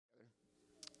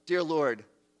Dear Lord,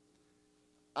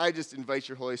 I just invite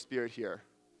your Holy Spirit here.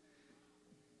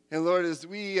 And Lord, as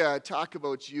we talk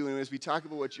about you and as we talk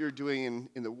about what you're doing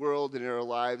in the world and in our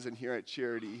lives and here at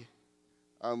Charity,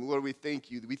 Lord, we thank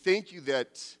you. We thank you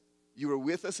that you were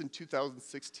with us in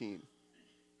 2016.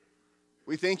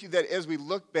 We thank you that as we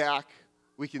look back,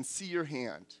 we can see your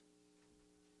hand.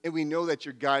 And we know that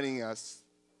you're guiding us,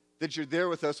 that you're there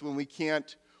with us when we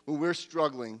can't, when we're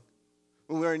struggling,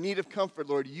 when we're in need of comfort,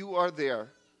 Lord, you are there.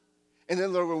 And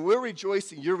then, Lord, when we're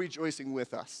rejoicing, you're rejoicing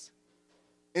with us.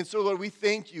 And so, Lord, we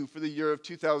thank you for the year of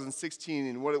 2016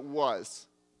 and what it was.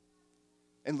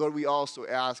 And, Lord, we also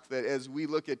ask that as we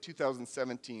look at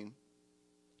 2017,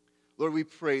 Lord, we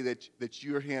pray that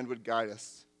your hand would guide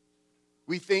us.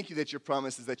 We thank you that your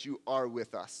promise is that you are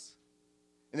with us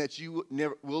and that you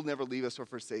will never leave us or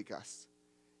forsake us.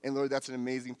 And, Lord, that's an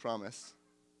amazing promise.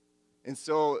 And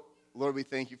so, Lord, we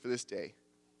thank you for this day,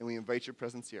 and we invite your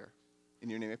presence here. In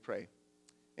your name I pray.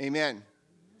 Amen.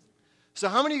 So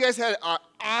how many of you guys had an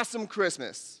awesome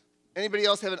Christmas? Anybody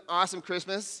else have an awesome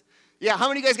Christmas? Yeah, how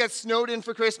many of you guys got snowed in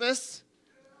for Christmas?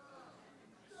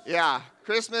 Yeah,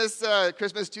 Christmas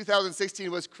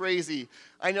 2016 was crazy.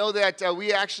 I know that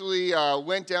we actually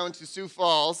went down to Sioux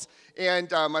Falls, and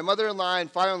my mother-in-law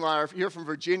and father-in-law are here from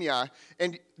Virginia,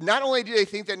 and not only do they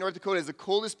think that North Dakota is the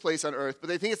coldest place on earth, but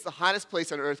they think it's the hottest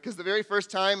place on earth, because the very first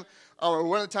time, or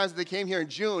one of the times that they came here in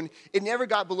June, it never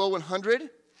got below 100,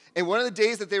 and one of the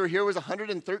days that they were here was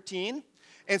 113,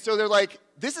 and so they're like,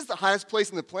 this is the hottest place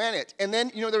on the planet. And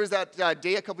then, there was that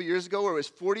day a couple years ago where it was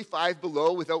 45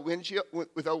 below without wind chill,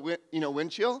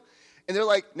 wind chill. And they're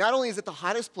like, not only is it the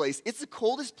hottest place, it's the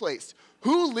coldest place.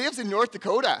 Who lives in North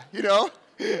Dakota,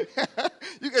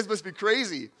 You guys must be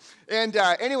crazy. And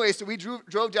anyway, so we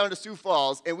drove down to Sioux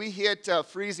Falls, and we hit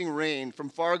freezing rain from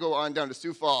Fargo on down to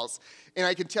Sioux Falls. And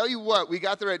I can tell you what, we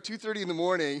got there at 2:30 in the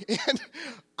morning, and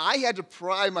I had to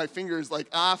pry my fingers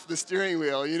off the steering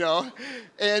wheel,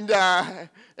 And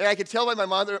I could tell by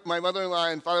my mother-in-law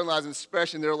and father-in-law's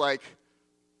expression, they're like,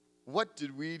 what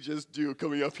did we just do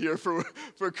coming up here for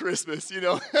Christmas,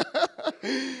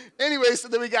 Anyway, so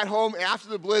then we got home after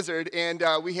the blizzard, and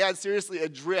we had seriously a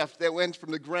drift that went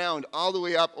from the ground all the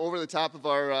way up over the top of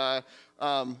our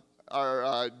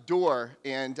door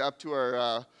and up to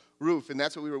our roof, and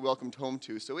that's what we were welcomed home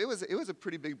to. So it was a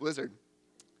pretty big blizzard.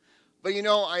 But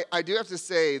I do have to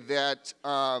say that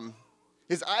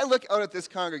as I look out at this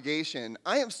congregation,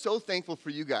 I am so thankful for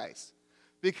you guys,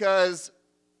 because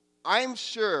I'm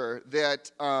sure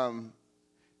that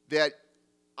that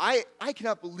I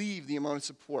cannot believe the amount of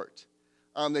support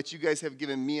that you guys have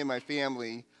given me and my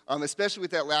family, especially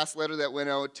with that last letter that went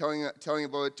out telling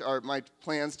about my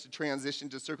plans to transition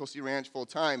to Circle C Ranch full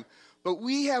time. But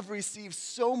we have received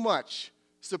so much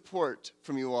support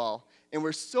from you all, and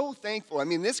we're so thankful. I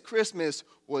mean, this Christmas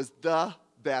was the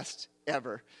best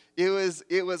ever. It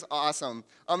was awesome.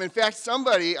 In fact,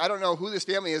 somebody, I don't know who this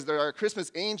family is, there are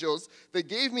Christmas angels, they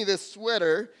gave me this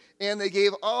sweater, and they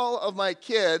gave all of my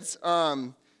kids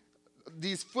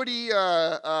these footy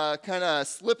kind of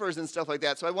slippers and stuff like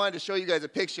that. So I wanted to show you guys a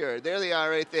picture. There they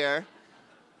are right there.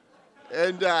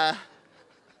 And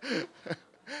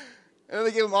and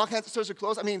they gave them all kinds of sorts of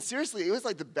clothes. I mean, seriously, it was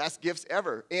like the best gifts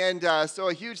ever. And so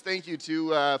a huge thank you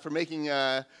for making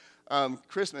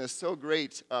Christmas so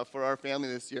great for our family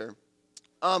this year.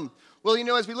 Well,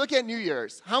 as we look at New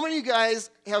Year's, how many of you guys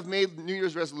have made New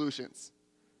Year's resolutions?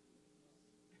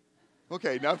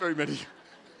 Okay, not very many.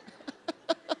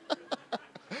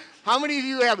 How many of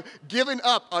you have given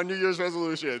up on New Year's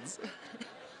resolutions?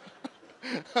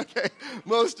 Okay,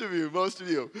 most of you.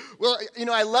 Well,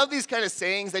 I love these kind of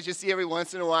sayings that you see every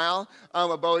once in a while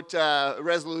about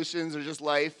resolutions or just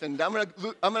life. And I'm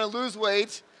gonna lose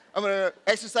weight. I'm going to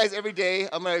exercise every day.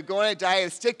 I'm going to go on a diet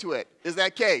and stick to it. Is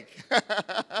that cake?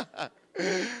 And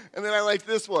then I like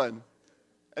this one.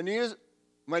 My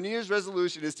New Year's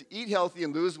resolution is to eat healthy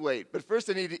and lose weight. But first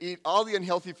I need to eat all the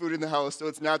unhealthy food in the house so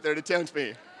it's not there to tempt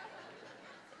me.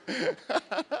 I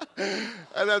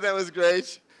thought that was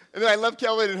great. And then I love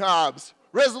Calvin and Hobbes.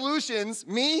 Resolutions,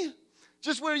 me?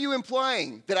 Just what are you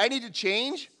implying? That I need to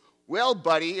change? Well,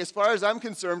 buddy, as far as I'm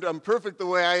concerned, I'm perfect the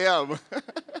way I am.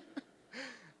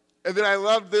 And then I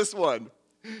love this one.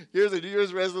 Here's a New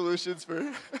Year's resolutions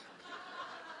for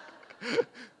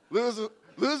lose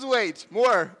weight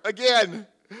more again,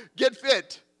 get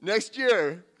fit next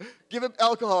year, give up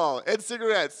alcohol and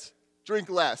cigarettes, drink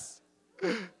less,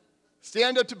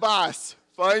 stand up to boss,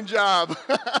 find job,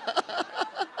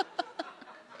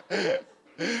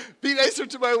 be nicer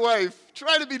to my wife,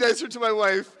 try to be nicer to my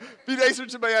wife, be nicer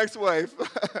to my ex-wife,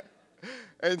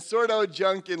 and sort out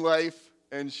junk in life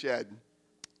and shed.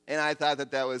 And I thought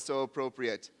that was so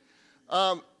appropriate.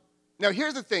 Now,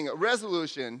 here's the thing. A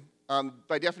resolution,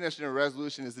 by definition, a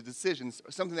resolution is a decision,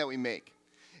 something that we make.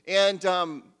 And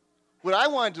what I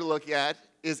wanted to look at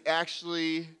is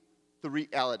actually the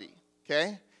reality,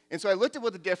 okay? And so I looked at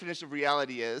what the definition of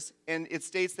reality is, and it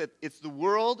states that it's the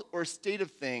world or state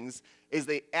of things as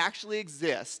they actually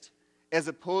exist, as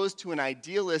opposed to an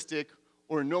idealistic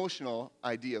or notional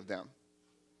idea of them.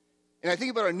 And I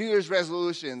think about our New Year's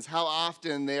resolutions, how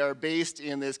often they are based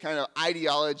in this kind of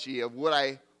ideology of what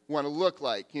I want to look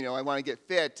like. You know, I want to get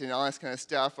fit and all this kind of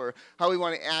stuff, or how we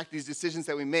want to act, these decisions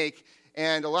that we make.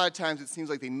 And a lot of times it seems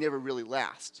like they never really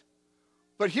last.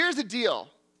 But here's the deal.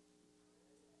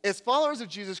 As followers of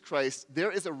Jesus Christ,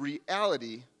 there is a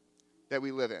reality that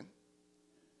we live in.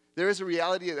 There is a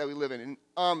reality that we live in.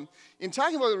 And in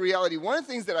talking about the reality, one of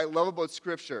the things that I love about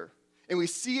Scripture, and we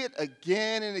see it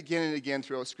again and again and again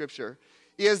throughout Scripture,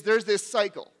 is there's this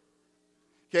cycle.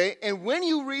 Okay? And when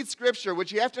you read Scripture,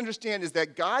 what you have to understand is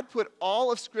that God put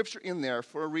all of Scripture in there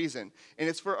for a reason. And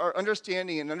it's for our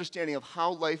understanding of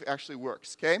how life actually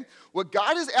works. Okay? What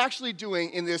God is actually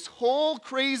doing in this whole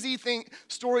crazy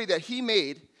story that He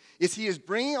made is He is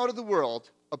bringing out of the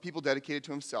world a people dedicated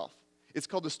to Himself. It's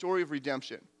called the story of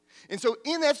redemption. And so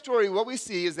in that story, what we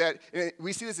see is that, and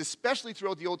we see this especially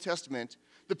throughout the Old Testament,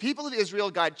 the people of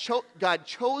Israel, God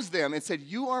chose them and said,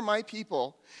 you are my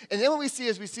people. And then what we see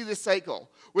is we see this cycle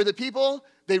where the people,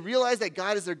 they realize that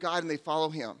God is their God and they follow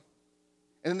Him.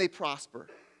 And then they prosper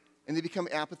and they become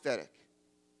apathetic.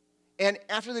 And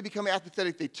after they become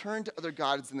apathetic, they turn to other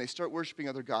gods and they start worshiping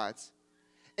other gods.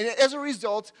 And as a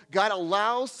result, God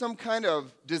allows some kind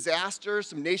of disaster,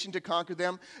 some nation to conquer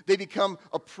them. They become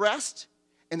oppressed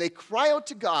and they cry out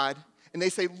to God and they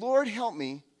say, Lord, help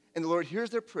me. And the Lord hears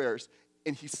their prayers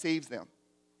and He saves them.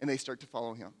 And they start to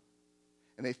follow Him.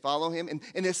 And they follow Him.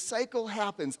 And this cycle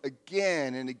happens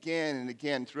again and again and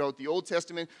again throughout the Old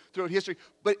Testament, throughout history.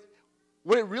 But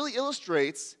what it really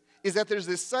illustrates is that there's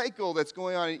this cycle that's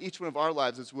going on in each one of our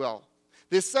lives as well.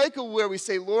 This cycle where we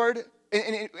say, Lord,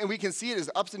 and we can see it as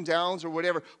ups and downs or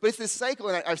whatever, but it's this cycle,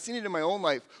 and I've seen it in my own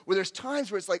life, where there's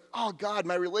times where it's like, oh, God,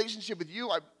 my relationship with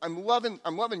you, I'm loving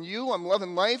you, I'm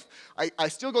loving life. I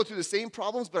still go through the same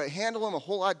problems, but I handle them a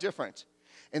whole lot different.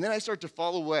 And then I start to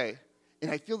fall away,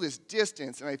 and I feel this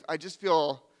distance, and I just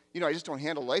feel, I just don't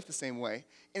handle life the same way.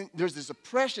 And there's this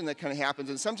oppression that kind of happens,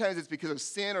 and sometimes it's because of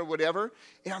sin or whatever,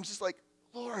 and I'm just like,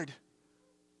 Lord,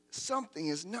 something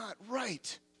is not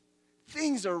right.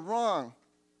 Things are wrong.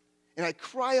 And I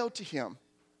cry out to Him.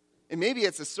 And maybe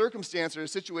it's a circumstance or a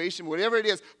situation, whatever it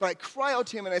is, but I cry out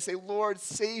to Him and I say, Lord,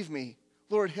 save me.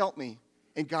 Lord, help me.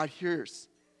 And God hears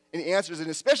and answers. And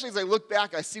especially as I look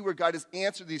back, I see where God has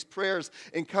answered these prayers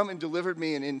and come and delivered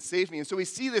me and saved me. And so we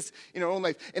see this in our own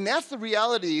life. And that's the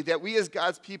reality that we as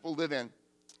God's people live in.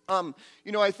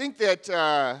 I think that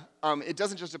it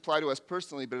doesn't just apply to us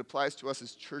personally, but it applies to us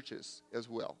as churches as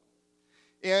well.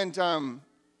 And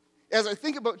as I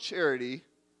think about charity,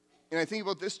 and I think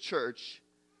about this church,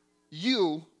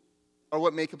 you are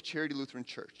what make up Charity Lutheran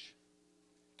Church.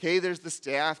 Okay, there's the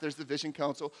staff, there's the Vision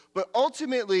Council, but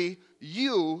ultimately,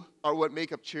 you are what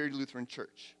make up Charity Lutheran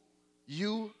Church.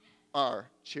 You are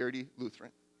Charity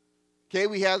Lutheran. Okay,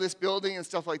 we have this building and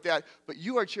stuff like that, but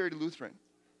you are Charity Lutheran.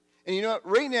 And you know what,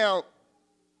 right now,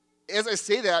 as I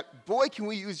say that, boy, can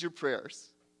we use your prayers.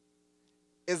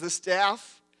 As the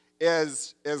staff,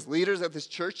 as leaders at this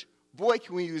church, boy,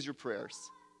 can we use your prayers.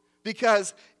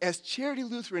 Because as Charity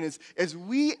Lutheran, as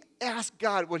we ask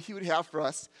God what He would have for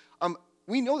us,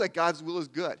 we know that God's will is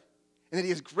good and that He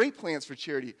has great plans for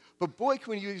charity. But boy,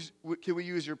 can we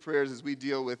use your prayers as we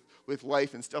deal with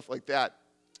life and stuff like that.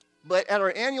 But at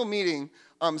our annual meeting,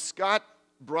 Scott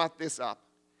brought this up.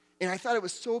 And I thought it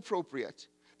was so appropriate.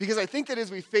 Because I think that as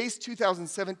we face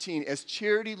 2017 as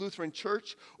Charity Lutheran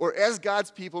Church or as God's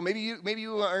people, maybe you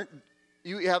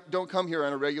don't come here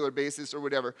on a regular basis or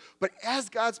whatever. But as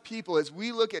God's people, as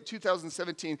we look at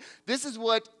 2017, this is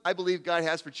what I believe God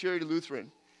has for Charity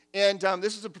Lutheran. And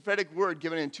this is a prophetic word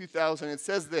given in 2000. It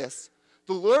says this: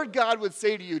 the Lord God would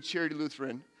say to you, Charity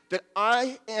Lutheran, that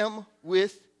I am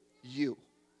with you.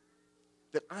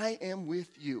 That I am with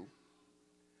you.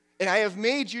 And I have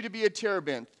made you to be a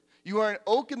terebinth. You are an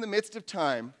oak in the midst of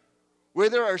time, where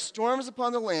there are storms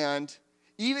upon the land.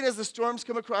 Even as the storms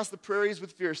come across the prairies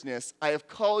with fierceness, I have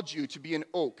called you to be an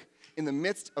oak in the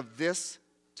midst of this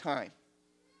time.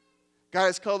 God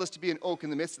has called us to be an oak in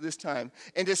the midst of this time,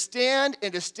 and to stand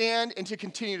and to stand and to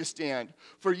continue to stand.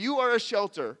 For you are a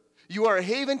shelter. You are a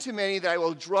haven to many that I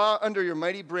will draw under your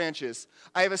mighty branches.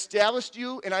 I have established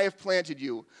you and I have planted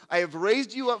you. I have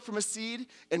raised you up from a seed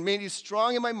and made you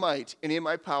strong in my might and in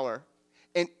my power.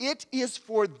 And it is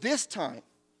for this time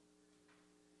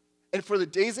and for the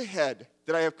days ahead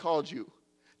that I have called you,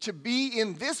 to be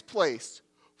in this place,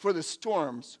 for the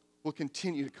storms will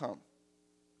continue to come.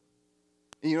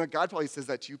 And you know what? God probably says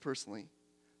that to you personally.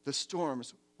 The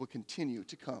storms will continue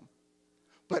to come.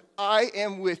 But I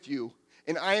am with you,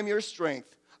 and I am your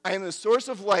strength. I am the source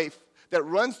of life that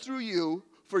runs through you,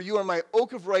 for you are my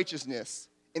oak of righteousness,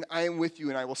 and I am with you,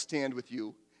 and I will stand with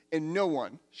you, and no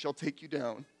one shall take you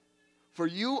down. For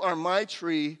you are my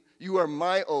tree, you are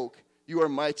my oak, you are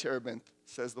my terebinth,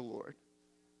 says the Lord.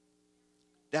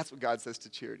 That's what God says to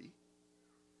Charity.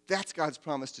 That's God's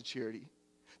promise to Charity.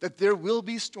 That there will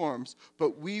be storms,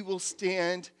 but we will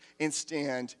stand and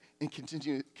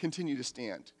continue to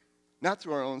stand. Not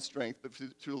through our own strength, but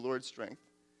through the Lord's strength.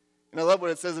 And I love what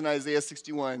it says in Isaiah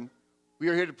 61. We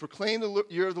are here to proclaim the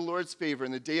year of the Lord's favor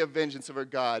and the day of vengeance of our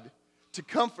God, to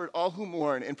comfort all who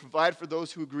mourn and provide for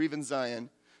those who grieve in Zion,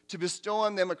 to bestow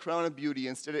on them a crown of beauty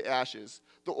instead of ashes,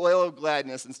 the oil of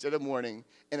gladness instead of mourning,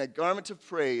 and a garment of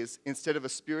praise instead of a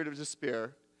spirit of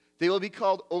despair. They will be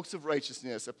called oaks of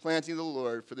righteousness, a planting of the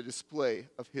Lord for the display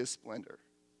of his splendor.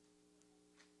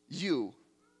 You,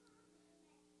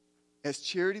 as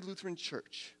Charity Lutheran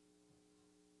Church,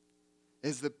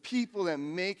 as the people that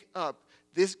make up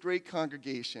this great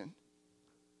congregation,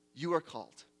 you are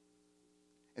called.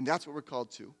 And that's what we're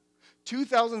called to.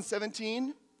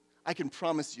 2017, I can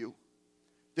promise you,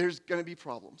 there's going to be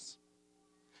problems.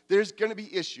 There's going to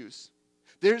be issues.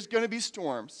 There's going to be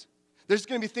storms. There's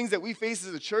going to be things that we face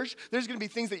as a church. There's going to be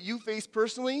things that you face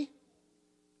personally.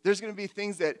 There's going to be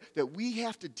things that we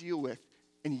have to deal with,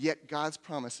 and yet God's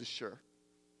promise is sure.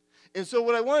 And so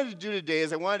what I wanted to do today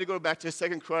is I wanted to go back to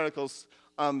 2 Chronicles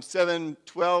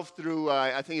 7:12 through,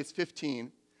 I think it's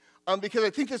 15. Because I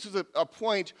think this was a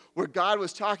point where God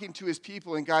was talking to his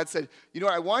people, and God said, you know,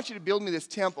 I want you to build me this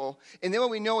temple. And then what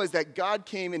we know is that God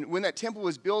came, and when that temple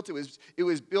was built, it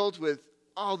was built with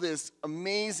all this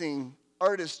amazing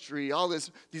artistry,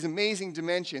 these amazing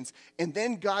dimensions. And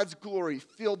then God's glory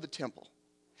filled the temple.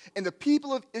 And the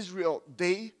people of Israel,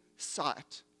 they saw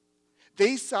it.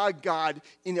 They saw God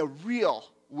in a real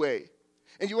way.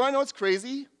 And you want to know what's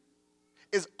crazy?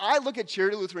 Is I look at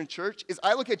Charity Lutheran Church,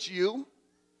 I look at you.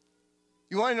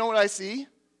 You want to know what I see?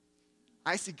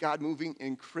 I see God moving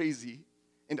in crazy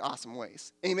and awesome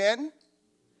ways. Amen?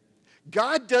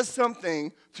 God does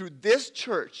something through this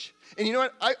church. And you know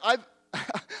what?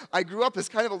 I grew up as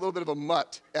kind of a little bit of a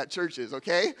mutt at churches,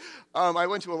 okay? I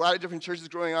went to a lot of different churches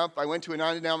growing up. I went to a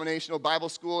non-denominational Bible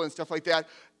school and stuff like that.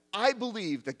 I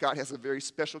believe that God has a very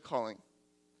special calling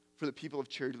for the people of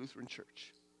Charity Lutheran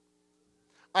Church.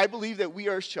 I believe that we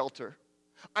are a shelter.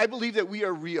 I believe that we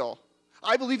are real.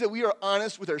 I believe that we are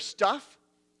honest with our stuff,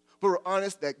 but we're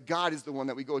honest that God is the one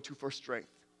that we go to for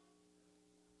strength.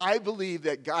 I believe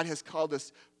that God has called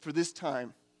us for this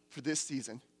time, for this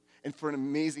season, and for an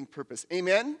amazing purpose.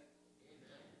 Amen? Amen.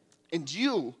 And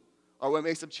you are what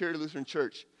makes up Charity Lutheran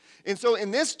Church. And so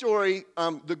in this story,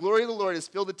 the glory of the Lord has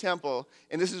filled the temple,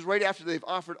 and this is right after they've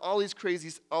offered all these crazy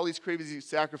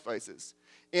sacrifices.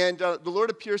 And the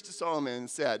Lord appears to Solomon and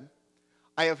said,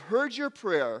 I have heard your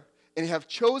prayer and have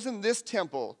chosen this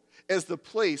temple as the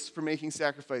place for making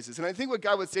sacrifices. And I think what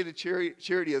God would say to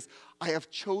Charity is, I have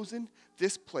chosen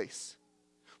this place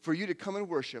for you to come and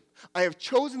worship. I have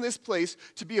chosen this place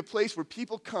to be a place where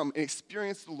people come and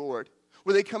experience the Lord,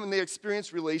 where they come and they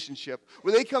experience relationship,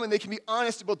 where they come and they can be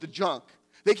honest about the junk.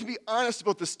 They can be honest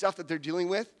about the stuff that they're dealing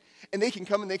with, and they can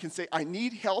come and they can say, I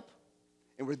need help,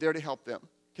 and we're there to help them,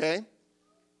 okay?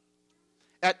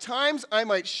 At times, I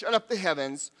might shut up the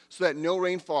heavens so that no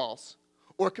rain falls,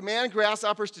 or command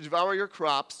grasshoppers to devour your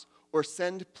crops, or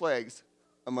send plagues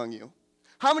among you.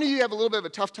 How many of you have a little bit of a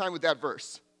tough time with that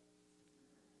verse?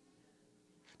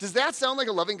 Does that sound like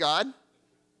a loving God?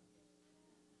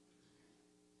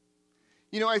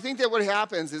 You know, I think that what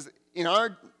happens is in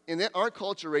our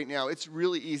culture right now, it's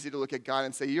really easy to look at God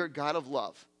and say, you're a God of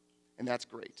love, and that's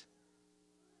great.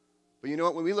 But you know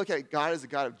what? When we look at God as a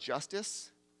God of justice,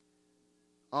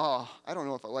 I don't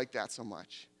know if I like that so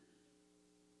much.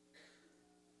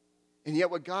 And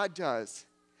yet what God does,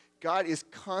 God is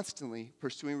constantly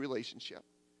pursuing relationship.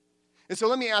 And so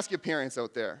let me ask you parents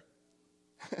out there.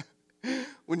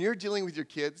 When you're dealing with your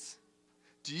kids,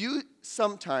 do you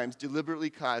sometimes deliberately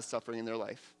cause suffering in their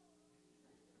life?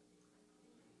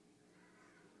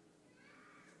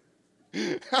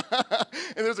 And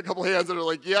there's a couple hands that are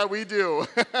like, yeah, we do.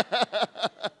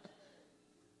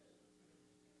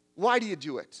 Why do you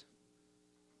do it?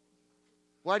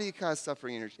 Why do you cause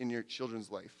suffering in your children's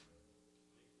life?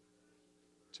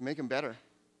 To make them better.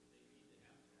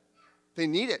 They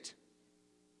need it.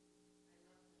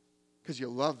 Because you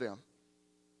love them.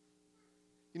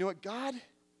 You know what? God,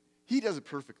 He does it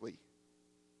perfectly.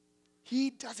 He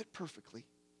does it perfectly.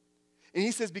 And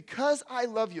he says, because I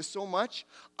love you so much,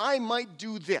 I might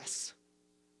do this.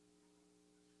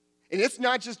 And it's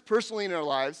not just personally in our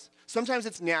lives. Sometimes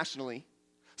it's nationally.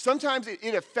 Sometimes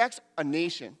it affects a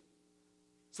nation.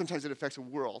 Sometimes it affects a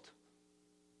world.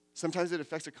 Sometimes it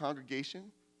affects a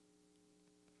congregation.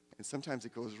 And sometimes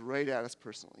it goes right at us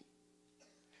personally.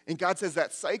 And God says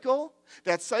that cycle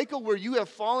where you have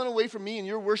fallen away from me and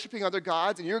you're worshiping other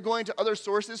gods and you're going to other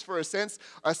sources for a sense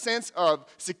of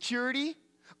security,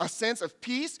 a sense of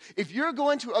peace. If you're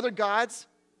going to other gods,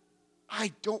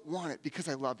 I don't want it because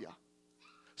I love you.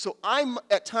 So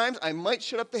at times I might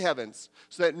shut up the heavens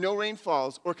so that no rain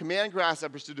falls, or command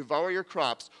grasshoppers to devour your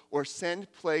crops, or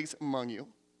send plagues among you.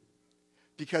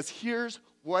 Because here's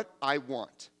what I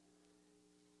want.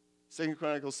 2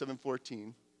 Chronicles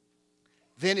 7:14.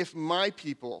 Then if my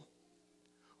people,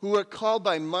 who are called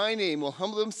by my name, will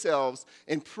humble themselves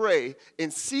and pray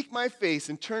and seek my face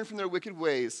and turn from their wicked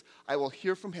ways, I will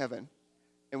hear from heaven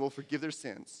and will forgive their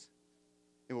sins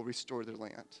and will restore their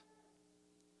land.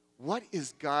 What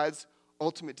is God's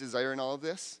ultimate desire in all of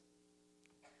this?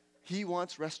 He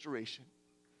wants restoration.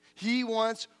 He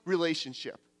wants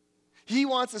relationship. He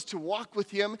wants us to walk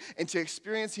with him and to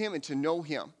experience him and to know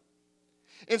him.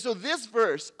 And so this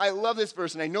verse, I love this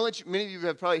verse, and I know that many of you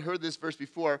have probably heard this verse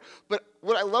before, but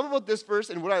what I love about this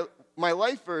verse and my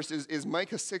life verse is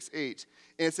Micah 6:8.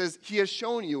 And it says, he has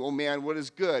shown you, O man, what is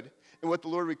good and what the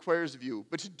Lord requires of you,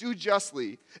 but to do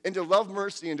justly and to love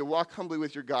mercy and to walk humbly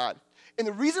with your God. And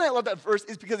the reason I love that verse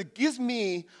is because it gives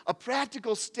me a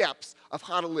practical steps of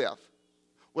how to live.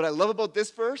 What I love about this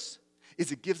verse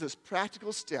is it gives us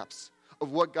practical steps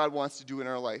of what God wants to do in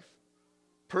our life.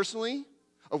 Personally,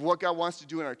 of what God wants to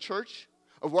do in our church,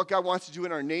 of what God wants to do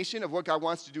in our nation, of what God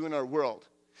wants to do in our world.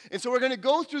 And so we're going to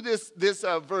go through this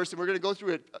verse, and we're going to go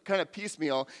through it kind of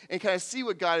piecemeal and kind of see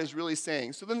what God is really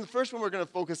saying. So then the first one we're going to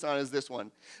focus on is this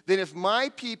one. Then if my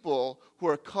people who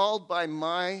are called by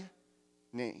my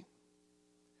name,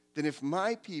 then if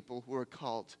my people who are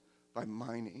called by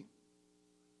my name.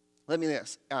 Let me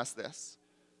ask this.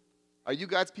 Are you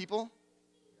God's people?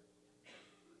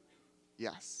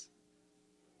 Yes.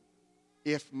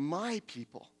 If my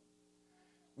people,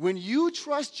 when you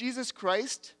trust Jesus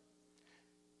Christ,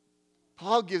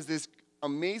 Paul gives this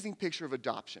amazing picture of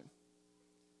adoption.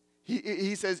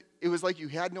 He says, it was like you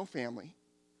had no family,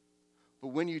 but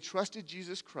when you trusted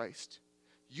Jesus Christ,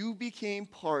 you became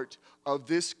part of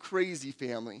this crazy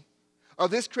family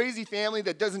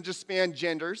that doesn't just span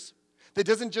genders, that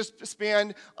doesn't just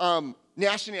span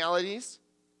nationalities.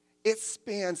 It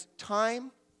spans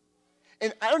time.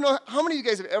 And I don't know how many of you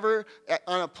guys have ever,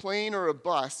 on a plane or a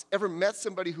bus, ever met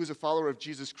somebody who's a follower of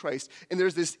Jesus Christ, and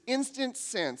there's this instant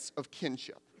sense of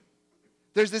kinship.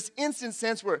 There's this instant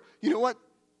sense where, you know what?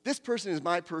 This person is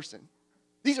my person.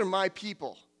 These are my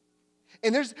people.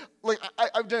 And there's, like,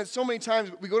 I've done it so many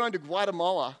times. We go down to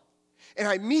Guatemala, and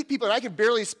I meet people, and I can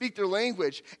barely speak their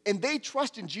language, and they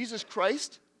trust in Jesus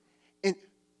Christ, and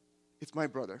it's my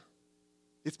brother.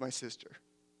 It's my sister.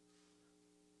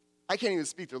 I can't even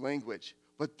speak their language,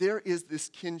 but there is this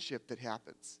kinship that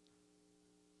happens.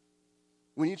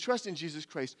 When you trust in Jesus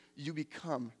Christ, you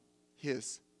become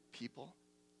his people.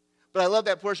 But I love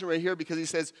that portion right here because he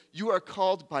says, you are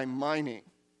called by my name.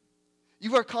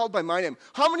 You are called by my name.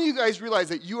 How many of you guys realize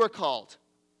that you are called?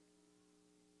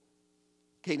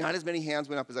 Okay, not as many hands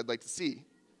went up as I'd like to see.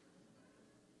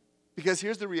 Because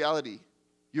here's the reality.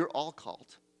 You're all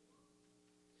called.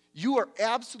 You are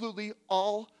absolutely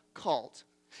all called.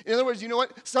 In other words, you know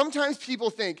what? Sometimes people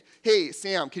think, hey,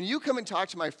 Sam, can you come and talk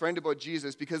to my friend about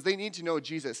Jesus because they need to know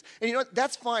Jesus? And you know what?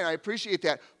 That's fine. I appreciate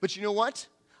that. But you know what?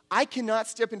 I cannot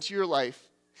step into your life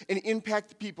and impact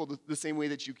the people the same way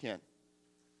that you can.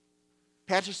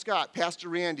 Pastor Scott, Pastor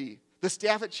Randy, the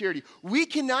staff at Charity, we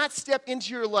cannot step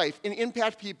into your life and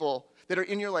impact people that are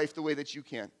in your life the way that you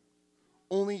can.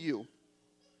 Only you.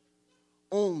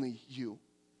 Only you.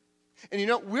 And you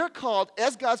know, we're called,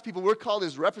 as God's people, we're called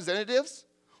as representatives.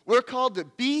 We're called to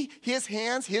be his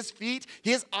hands, his feet,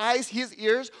 his eyes, his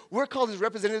ears. We're called as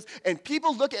representatives. And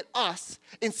people look at us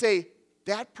and say,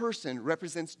 that person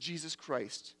represents Jesus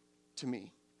Christ to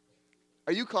me.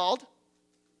 Are you called?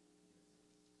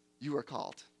 You are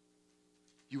called.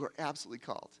 You are absolutely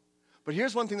called. But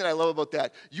here's one thing that I love about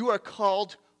that. You are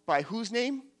called by whose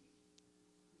name?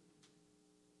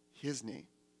 His name.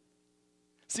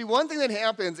 See, one thing that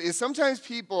happens is sometimes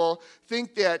people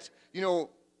think that, you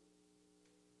know,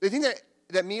 they think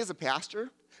that me as a pastor,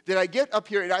 that I get up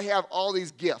here and I have all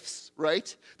these gifts,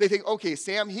 right? They think, okay,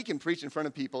 Sam, he can preach in front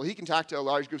of people. He can talk to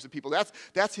large groups of people.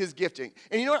 That's his gifting.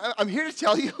 And you know what? I'm here to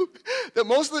tell you that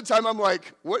most of the time I'm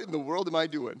like, what in the world am I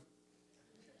doing?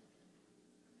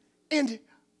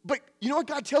 But you know what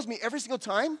God tells me every single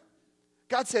time?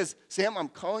 God says, Sam, I'm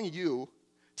calling you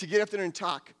to get up there and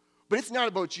talk. But it's not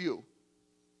about you.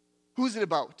 Who's it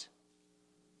about?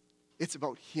 It's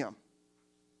about him.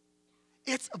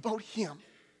 It's about him.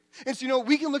 And so,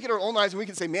 we can look at our own lives and we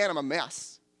can say, man, I'm a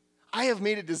mess. I have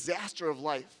made a disaster of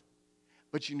life.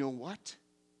 But you know what?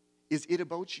 Is it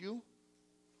about you?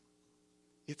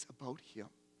 It's about him.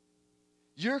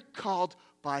 You're called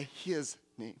by his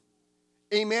name.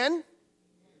 Amen?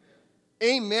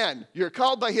 Amen. You're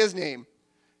called by his name.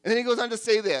 And then he goes on to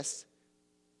say this.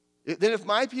 Then if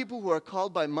my people who are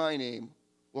called by my name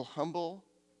will humble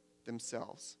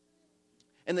themselves.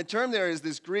 And the term there is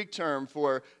this Greek term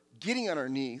for getting on our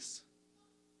knees.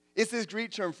 It's this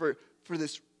Greek term for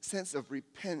this sense of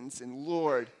repentance and,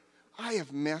 Lord, I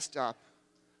have messed up.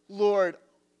 Lord,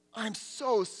 I'm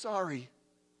so sorry.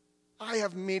 I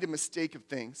have made a mistake of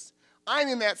things. I'm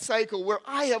in that cycle where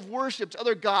I have worshiped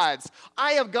other gods.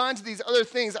 I have gone to these other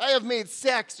things. I have made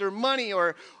sex or money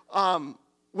or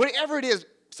whatever it is.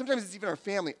 Sometimes it's even our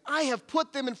family. I have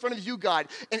put them in front of you, God.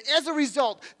 And as a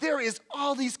result, there is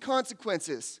all these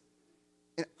consequences.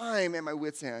 And I'm at my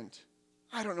wit's end.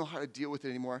 I don't know how to deal with it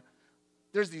anymore.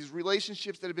 There's these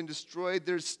relationships that have been destroyed.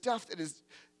 There's stuff that is,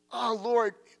 oh,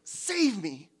 Lord, save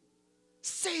me.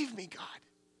 Save me, God.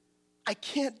 I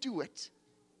can't do it.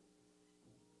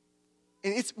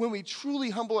 And it's when we truly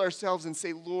humble ourselves and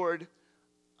say, Lord,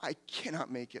 I cannot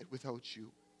make it without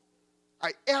you.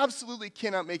 I absolutely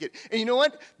cannot make it. And you know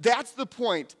what? That's the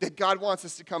point that God wants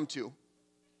us to come to.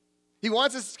 He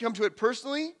wants us to come to it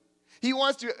personally. He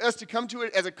wants us to come to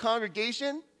it as a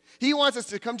congregation. He wants us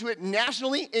to come to it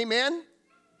nationally. Amen?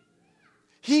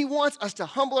 He wants us to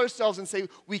humble ourselves and say,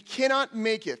 we cannot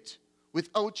make it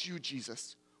without you,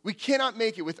 Jesus. We cannot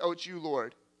make it without you,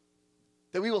 Lord.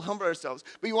 That we will humble ourselves.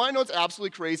 But you want to know what's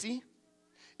absolutely crazy?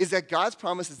 Is that God's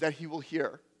promise is that he will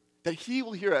hear. That he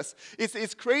will hear us.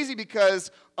 It's crazy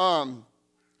because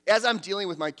as I'm dealing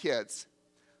with my kids,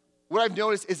 what I've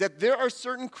noticed is that there are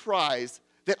certain cries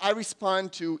that I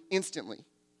respond to instantly,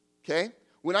 okay?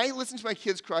 When I listen to my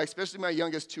kids cry, especially my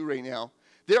youngest two right now,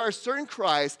 there are certain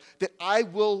cries that I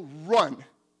will run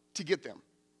to get them.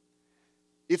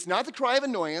 It's not the cry of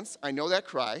annoyance. I know that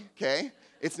cry, okay?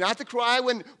 It's not the cry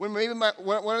when maybe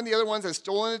one of the other ones has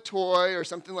stolen a toy or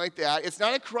something like that. It's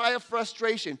not a cry of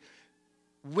frustration.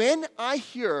 When I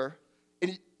hear,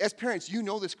 and as parents, you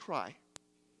know this cry.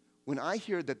 When I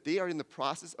hear that they are in the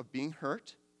process of being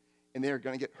hurt and they are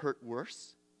going to get hurt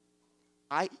worse,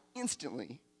 I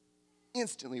instantly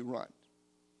run.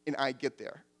 And I get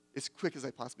there as quick as I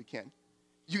possibly can.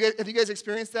 Have you guys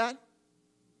experienced that?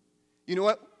 You know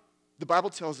what? The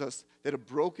Bible tells us that a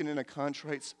broken and a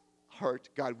contrite heart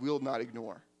God will not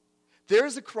ignore.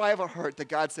 There's a cry of a heart that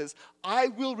God says, I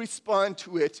will respond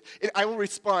to it, and I will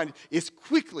respond as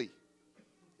quickly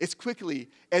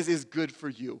as is good for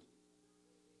you.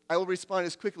 I will respond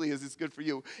as quickly as is good for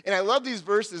you. And I love these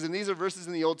verses, and these are verses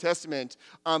in the Old Testament.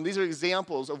 These are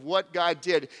examples of what God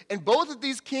did. And both of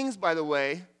these kings, by the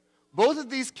way,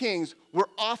 were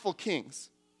awful kings.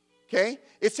 Okay?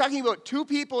 It's talking about two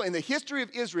people in the history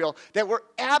of Israel that were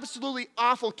absolutely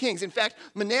awful kings. In fact,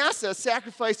 Manasseh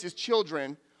sacrificed his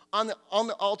children on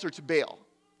the altar to Baal,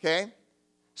 okay?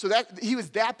 So that he was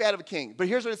that bad of a king. But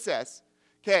here's what it says,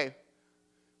 okay?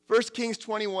 1 Kings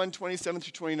 21, 27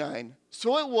 through 29.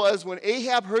 So it was when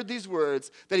Ahab heard these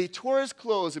words that he tore his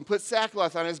clothes and put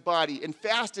sackcloth on his body and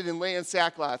fasted and lay in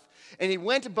sackcloth. And he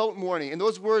went about mourning. And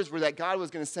those words were that God was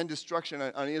going to send destruction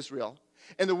on Israel.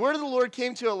 And the word of the Lord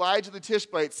came to Elijah the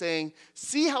Tishbite, saying,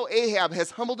 see how Ahab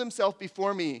has humbled himself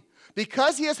before me.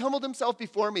 Because he has humbled himself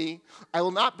before me, I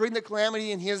will not bring the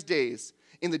calamity in his days.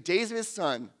 In the days of his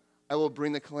son, I will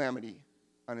bring the calamity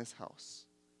on his house.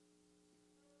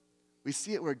 We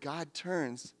see it where God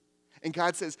turns, and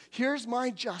God says, here's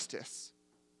my justice.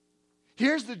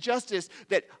 Here's the justice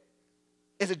that,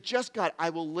 as a just God, I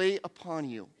will lay upon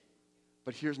you.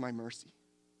 But here's my mercy.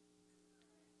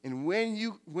 And when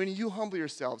you humble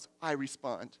yourselves, I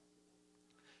respond.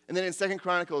 And then in 2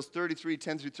 Chronicles 33,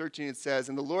 10 through 13, it says,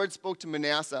 and the Lord spoke to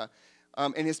Manasseh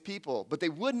and his people, but they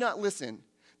would not listen.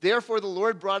 Therefore the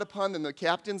Lord brought upon them the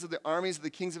captains of the armies of the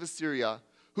kings of Assyria,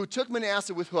 who took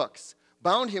Manasseh with hooks,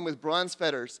 bound him with bronze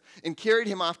fetters, and carried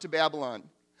him off to Babylon.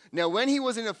 Now when he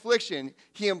was in affliction,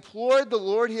 he implored the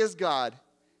Lord his God,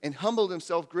 and humbled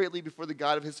himself greatly before the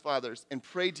God of his fathers, and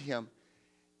prayed to him.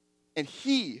 And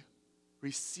he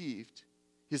received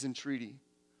his entreaty.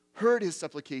 heard his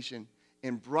supplication,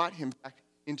 and brought him back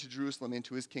into Jerusalem,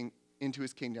 into his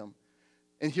kingdom.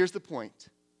 And here's the point.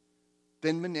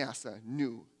 Then Manasseh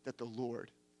knew that the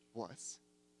Lord was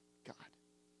God.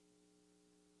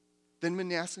 Then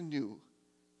Manasseh knew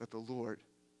that the Lord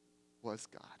was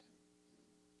God.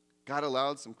 God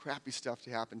allowed some crappy stuff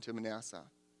to happen to Manasseh,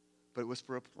 but it was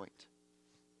for a point.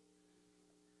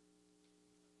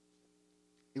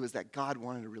 It was that God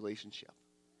wanted a relationship.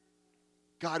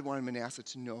 God wanted Manasseh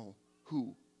to know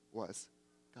who was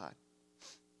God.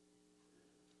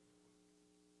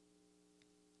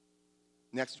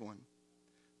 Next one.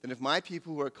 Then if my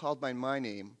people who are called by my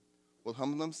name will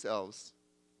humble themselves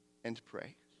and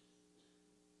pray.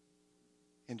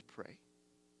 And pray.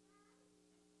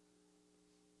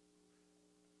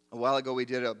 A while ago we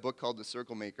did a book called The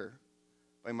Circle Maker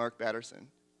by Mark Batterson.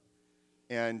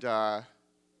 And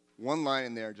one line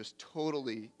in there just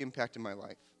totally impacted my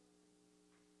life.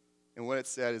 And what it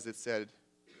said is,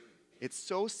 it's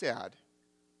so sad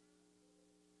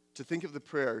to think of the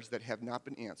prayers that have not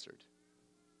been answered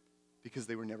because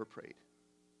they were never prayed.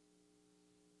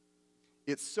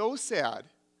 It's so sad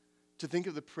to think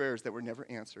of the prayers that were never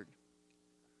answered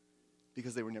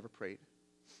because they were never prayed.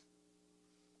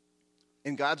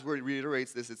 And God's word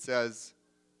reiterates this. It says,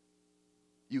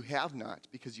 you have not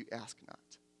because you ask not.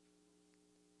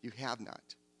 You have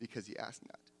not because you ask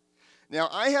not. Now,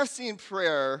 I have seen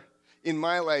prayer in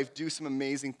my life do some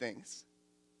amazing things.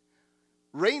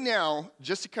 Right now,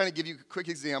 just to kind of give you a quick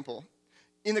example,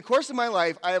 in the course of my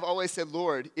life, I have always said,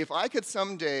 Lord, if I could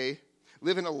someday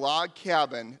live in a log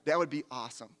cabin, that would be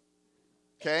awesome.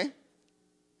 Okay?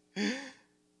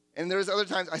 And there's other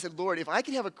times I said, Lord, if I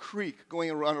could have a creek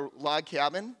going around a log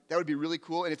cabin, that would be really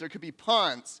cool. And if there could be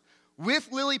ponds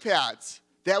with lily pads,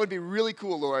 that would be really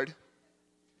cool, Lord.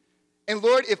 And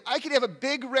Lord, if I could have a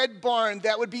big red barn,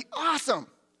 that would be awesome.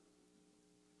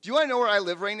 Do you want to know where I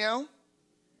live right now?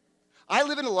 I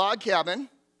live in a log cabin.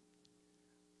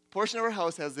 A portion of our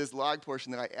house has this log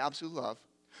portion that I absolutely love.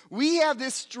 We have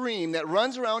this stream that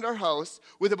runs around our house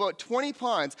with about 20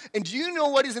 ponds. And do you know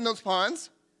what is in those ponds?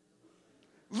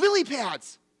 Lily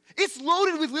pads. It's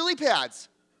loaded with lily pads.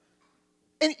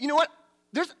 And you know what?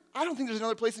 I don't think there's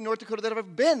another place in North Dakota that I've ever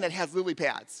been that has lily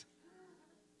pads.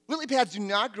 Lily pads do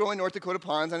not grow in North Dakota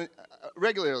ponds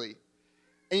regularly.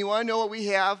 And you want to know what we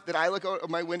have that I look out of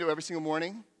my window every single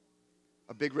morning?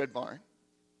 A big red barn.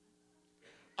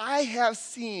 I have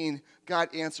seen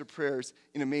God answer prayers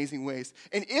in amazing ways.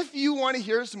 And if you want to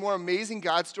hear some more amazing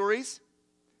God stories,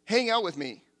 hang out with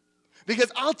me.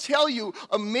 Because I'll tell you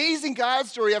amazing God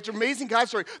story after amazing God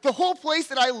story. The whole place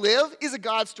that I live is a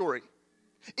God story.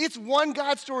 It's one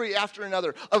God story after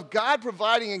another of God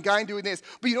providing and God doing this.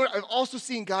 But you know what? I've also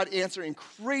seen God answer in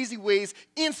crazy ways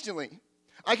instantly.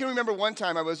 I can remember one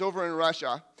time I was over in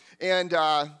Russia, and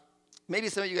maybe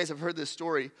some of you guys have heard this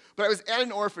story, but I was at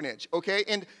an orphanage, okay?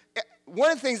 And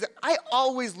one of the things that I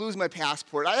always lose my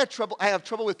passport. I have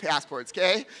trouble with passports,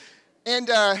 okay? And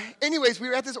anyways, we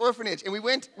were at this orphanage, and we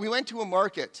went to a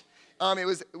market.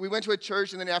 We went to a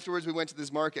church, and then afterwards we went to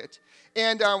this market.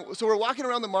 And so we're walking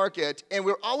around the market, and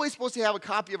we're always supposed to have a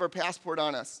copy of our passport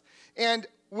on us. And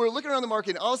we're looking around the market,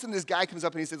 and all of a sudden this guy comes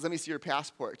up and he says, let me see your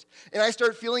passport. And I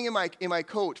start feeling in my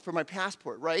coat for my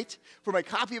passport, right? For my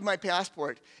copy of my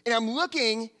passport. And I'm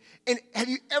looking, and have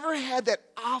you ever had that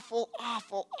awful,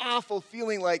 awful, awful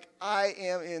feeling like I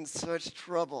am in such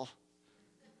trouble?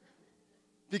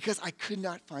 Because I could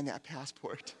not find that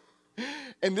passport.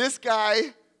 And this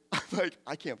guy, I'm like,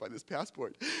 I can't find this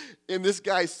passport. And this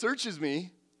guy searches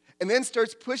me and then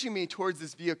starts pushing me towards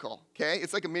this vehicle, okay?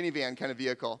 It's like a minivan kind of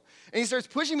vehicle. And he starts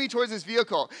pushing me towards this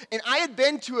vehicle. And I had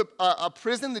been to a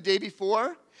prison the day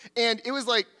before, and it was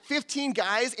like 15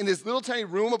 guys in this little tiny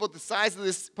room about the size of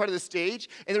this part of the stage,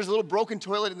 and there's a little broken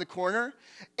toilet in the corner.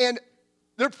 And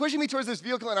they're pushing me towards this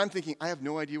vehicle, and I'm thinking, I have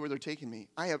no idea where they're taking me.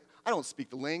 I don't speak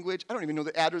the language. I don't even know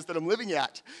the address that I'm living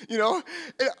at, you know?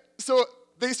 And so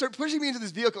they start pushing me into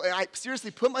this vehicle, and I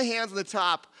seriously put my hands on the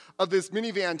top of this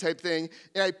minivan type thing,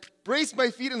 and I braced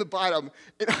my feet in the bottom,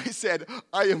 and I said,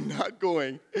 I am not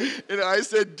going. And I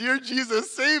said, dear Jesus,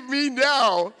 save me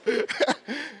now.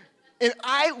 And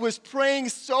I was praying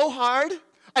so hard.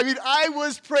 I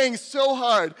was praying so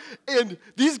hard, and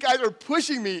these guys are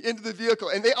pushing me into the vehicle,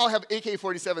 and they all have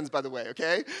AK-47s, by the way,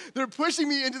 okay? They're pushing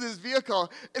me into this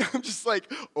vehicle, and I'm just like,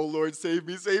 oh, Lord, save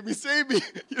me, save me, save me.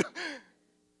 You know?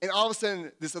 And all of a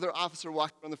sudden, this other officer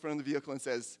walks around the front of the vehicle and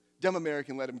says, dumb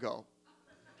American, let him go.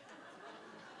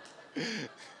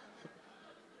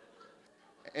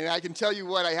 And I can tell you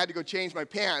what, I had to go change my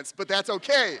pants, but that's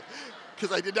okay,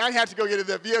 because I did not have to go get in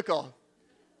that vehicle.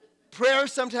 Prayer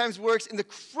sometimes works in the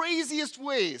craziest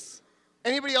ways.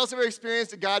 Anybody else ever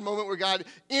experienced a God moment where God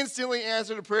instantly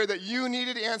answered a prayer that you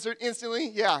needed answered instantly?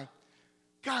 Yeah.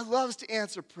 God loves to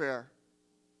answer prayer.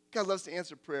 God loves to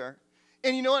answer prayer.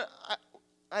 And you know what?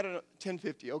 I don't know,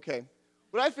 10:50, okay.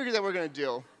 What I figured that we're going to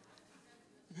do,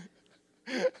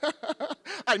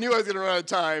 I knew I was going to run out of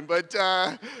time, but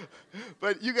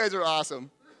you guys are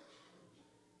awesome.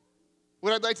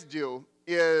 What I'd like to do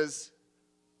is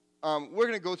we're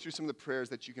going to go through some of the prayers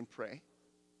that you can pray.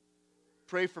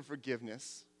 Pray for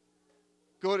forgiveness.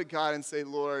 Go to God and say,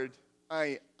 Lord,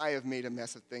 I have made a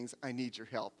mess of things. I need your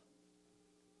help.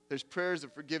 There's prayers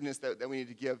of forgiveness that we need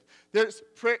to give. There's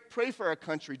pray for our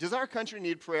country. Does our country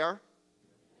need prayer?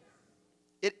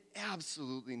 It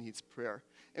absolutely needs prayer.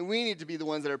 And we need to be the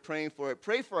ones that are praying for it.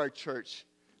 Pray for our church.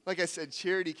 Like I said,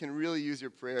 charity can really use your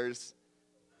prayers.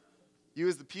 You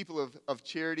as the people of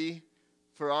charity,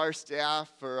 for our staff,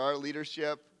 for our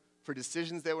leadership, for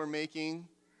decisions that we're making,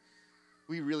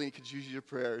 we really could use your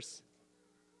prayers.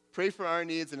 Pray for our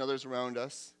needs and others around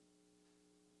us.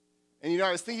 And you know,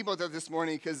 I was thinking about that this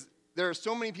morning because there are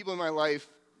so many people in my life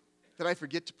that I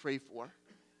forget to pray for.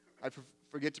 I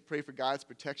forget to pray for God's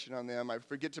protection on them. I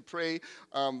forget to pray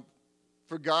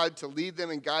for God to lead them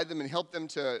and guide them and help them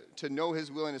to know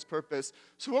his will and his purpose.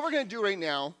 So what we're going to do right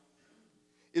now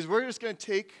is we're just going to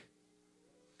take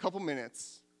a couple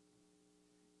minutes,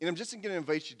 and I'm just going to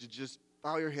invite you to just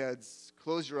bow your heads,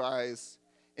 close your eyes,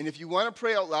 and if you want to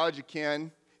pray out loud, you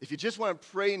can. If you just want to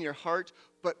pray in your heart,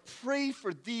 but pray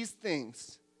for these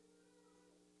things.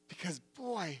 Because,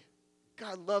 boy,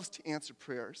 God loves to answer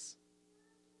prayers.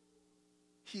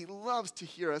 He loves to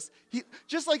hear us.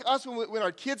 Just like us when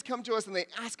our kids come to us and they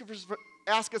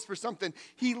ask us for something,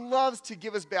 he loves to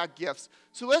give us back gifts.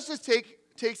 So let's just take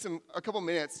a couple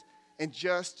minutes and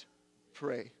just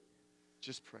pray.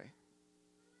 Just pray.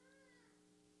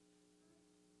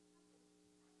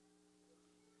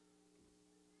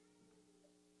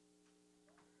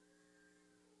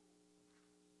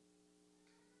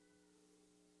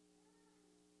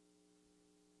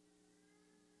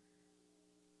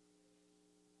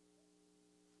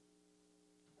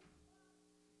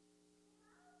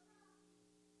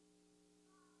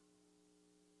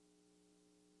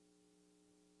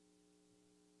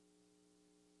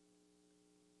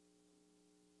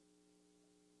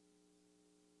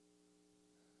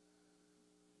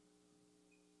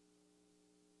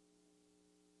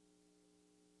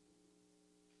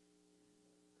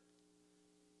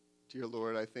 Dear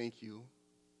Lord, I thank you.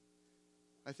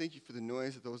 I thank you for the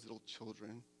noise of those little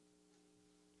children.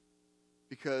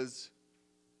 Because,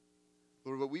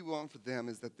 Lord, what we want for them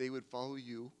is that they would follow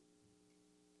you,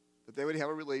 that they would have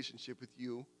a relationship with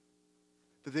you,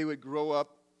 that they would grow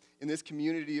up in this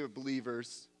community of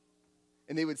believers,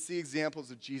 and they would see examples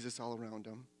of Jesus all around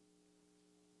them.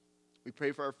 We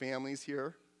pray for our families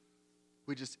here.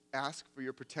 We just ask for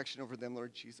your protection over them,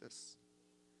 Lord Jesus.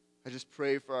 I just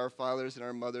pray for our fathers and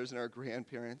our mothers and our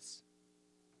grandparents.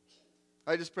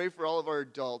 I just pray for all of our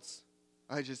adults.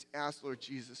 I just ask, Lord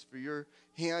Jesus, for your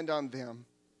hand on them,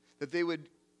 that they would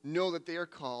know that they are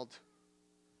called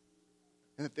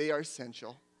and that they are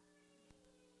essential.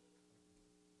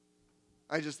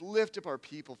 I just lift up our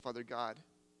people, Father God.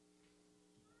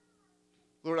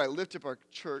 Lord, I lift up our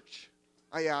church.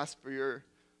 I ask for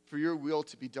your will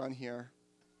to be done here.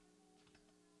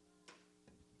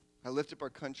 I lift up our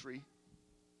country.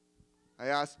 I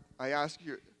ask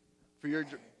for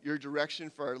your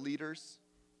direction for our leaders.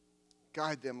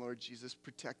 Guide them, Lord Jesus.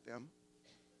 Protect them.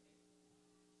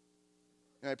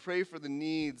 And I pray for the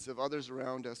needs of others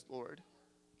around us, Lord.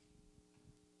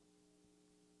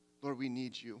 Lord, we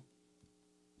need you.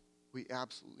 We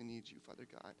absolutely need you, Father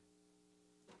God.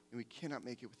 And we cannot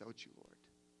make it without you, Lord.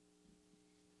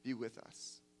 Be with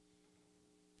us.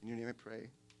 In your name I pray.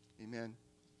 Amen.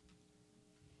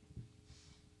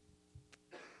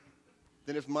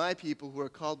 Then if my people who are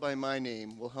called by my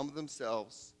name will humble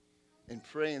themselves and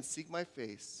pray and seek my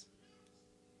face,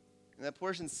 and that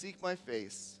portion, seek my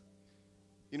face,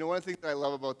 you know, one thing that I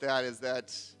love about that is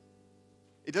that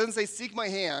it doesn't say seek my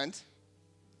hand,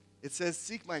 it says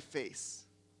seek my face.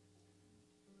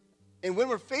 And when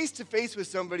we're face to face with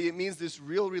somebody, it means this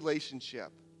real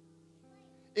relationship.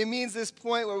 It means this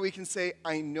point where we can say,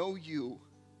 I know you,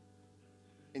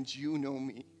 and you know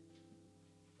me.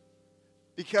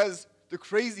 Because the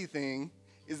crazy thing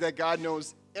is that God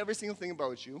knows every single thing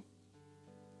about you.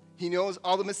 He knows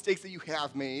all the mistakes that you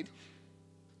have made.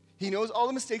 He knows all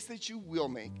the mistakes that you will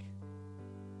make.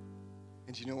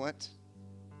 And you know what?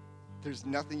 There's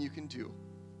nothing you can do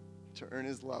to earn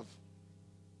his love.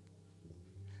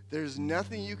 There's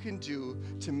nothing you can do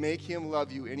to make him love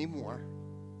you any more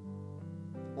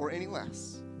or any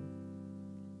less.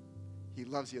 He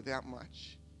loves you that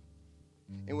much.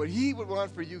 And what he would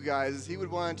want for you guys is he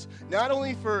would want not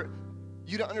only for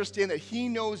you to understand that he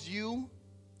knows you,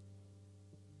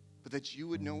 but that you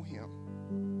would know him.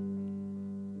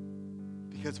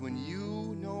 Because when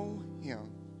you know him,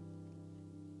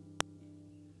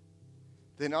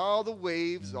 then all the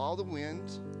waves, all the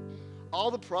wind,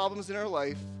 all the problems in our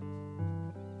life,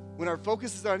 when our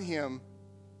focus is on him,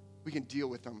 we can deal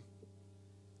with them.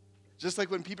 Just like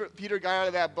when Peter got out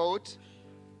of that boat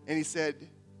and he said,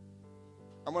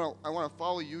 I want to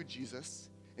follow you, Jesus.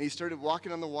 And he started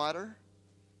walking on the water.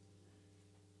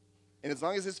 And as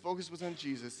long as his focus was on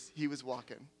Jesus, he was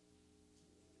walking.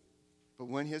 But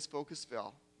when his focus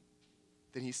fell,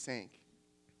 then he sank.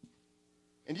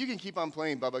 And you can keep on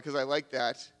playing, Bubba, because I like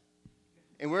that.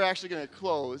 And we're actually going to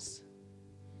close.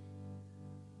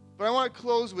 But I want to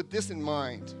close with this in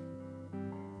mind.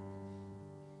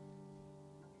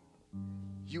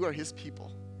 You are his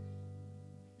people.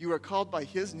 You are called by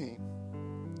his name.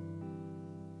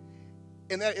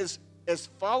 And that is, as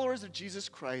followers of Jesus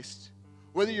Christ,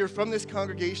 whether you're from this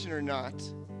congregation or not,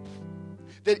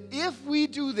 that if we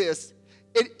do this,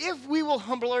 and if we will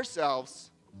humble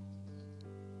ourselves,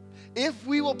 if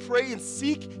we will pray and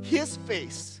seek his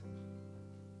face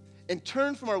and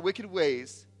turn from our wicked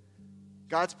ways,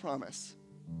 God's promise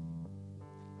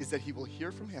is that he will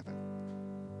hear from heaven.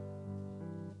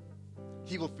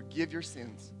 He will forgive your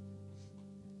sins.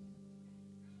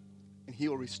 And he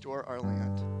will restore our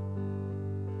land.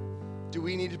 Do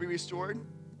we need to be restored?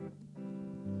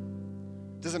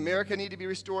 Does America need to be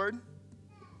restored?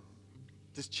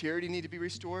 Does charity need to be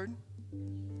restored?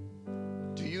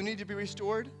 Do you need to be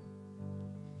restored?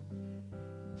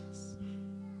 Yes.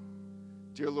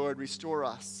 Dear Lord, restore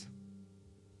us.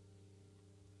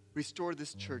 Restore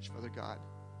this church, Father God.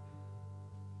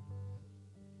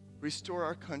 Restore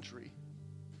our country.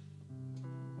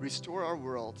 Restore our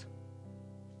world.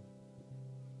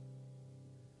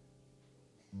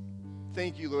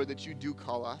 Thank you, Lord, that you do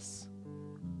call us.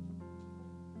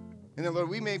 And then, Lord,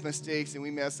 we make mistakes and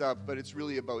we mess up, but it's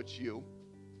really about you.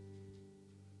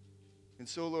 And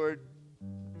so, Lord,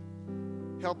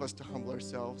 help us to humble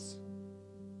ourselves.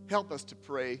 Help us to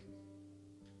pray.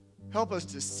 Help us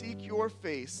to seek your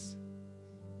face.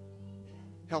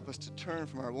 Help us to turn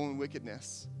from our own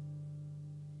wickedness.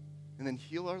 And then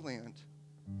heal our land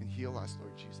and heal us,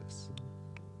 Lord Jesus.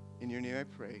 In your name I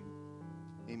pray.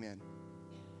 Amen.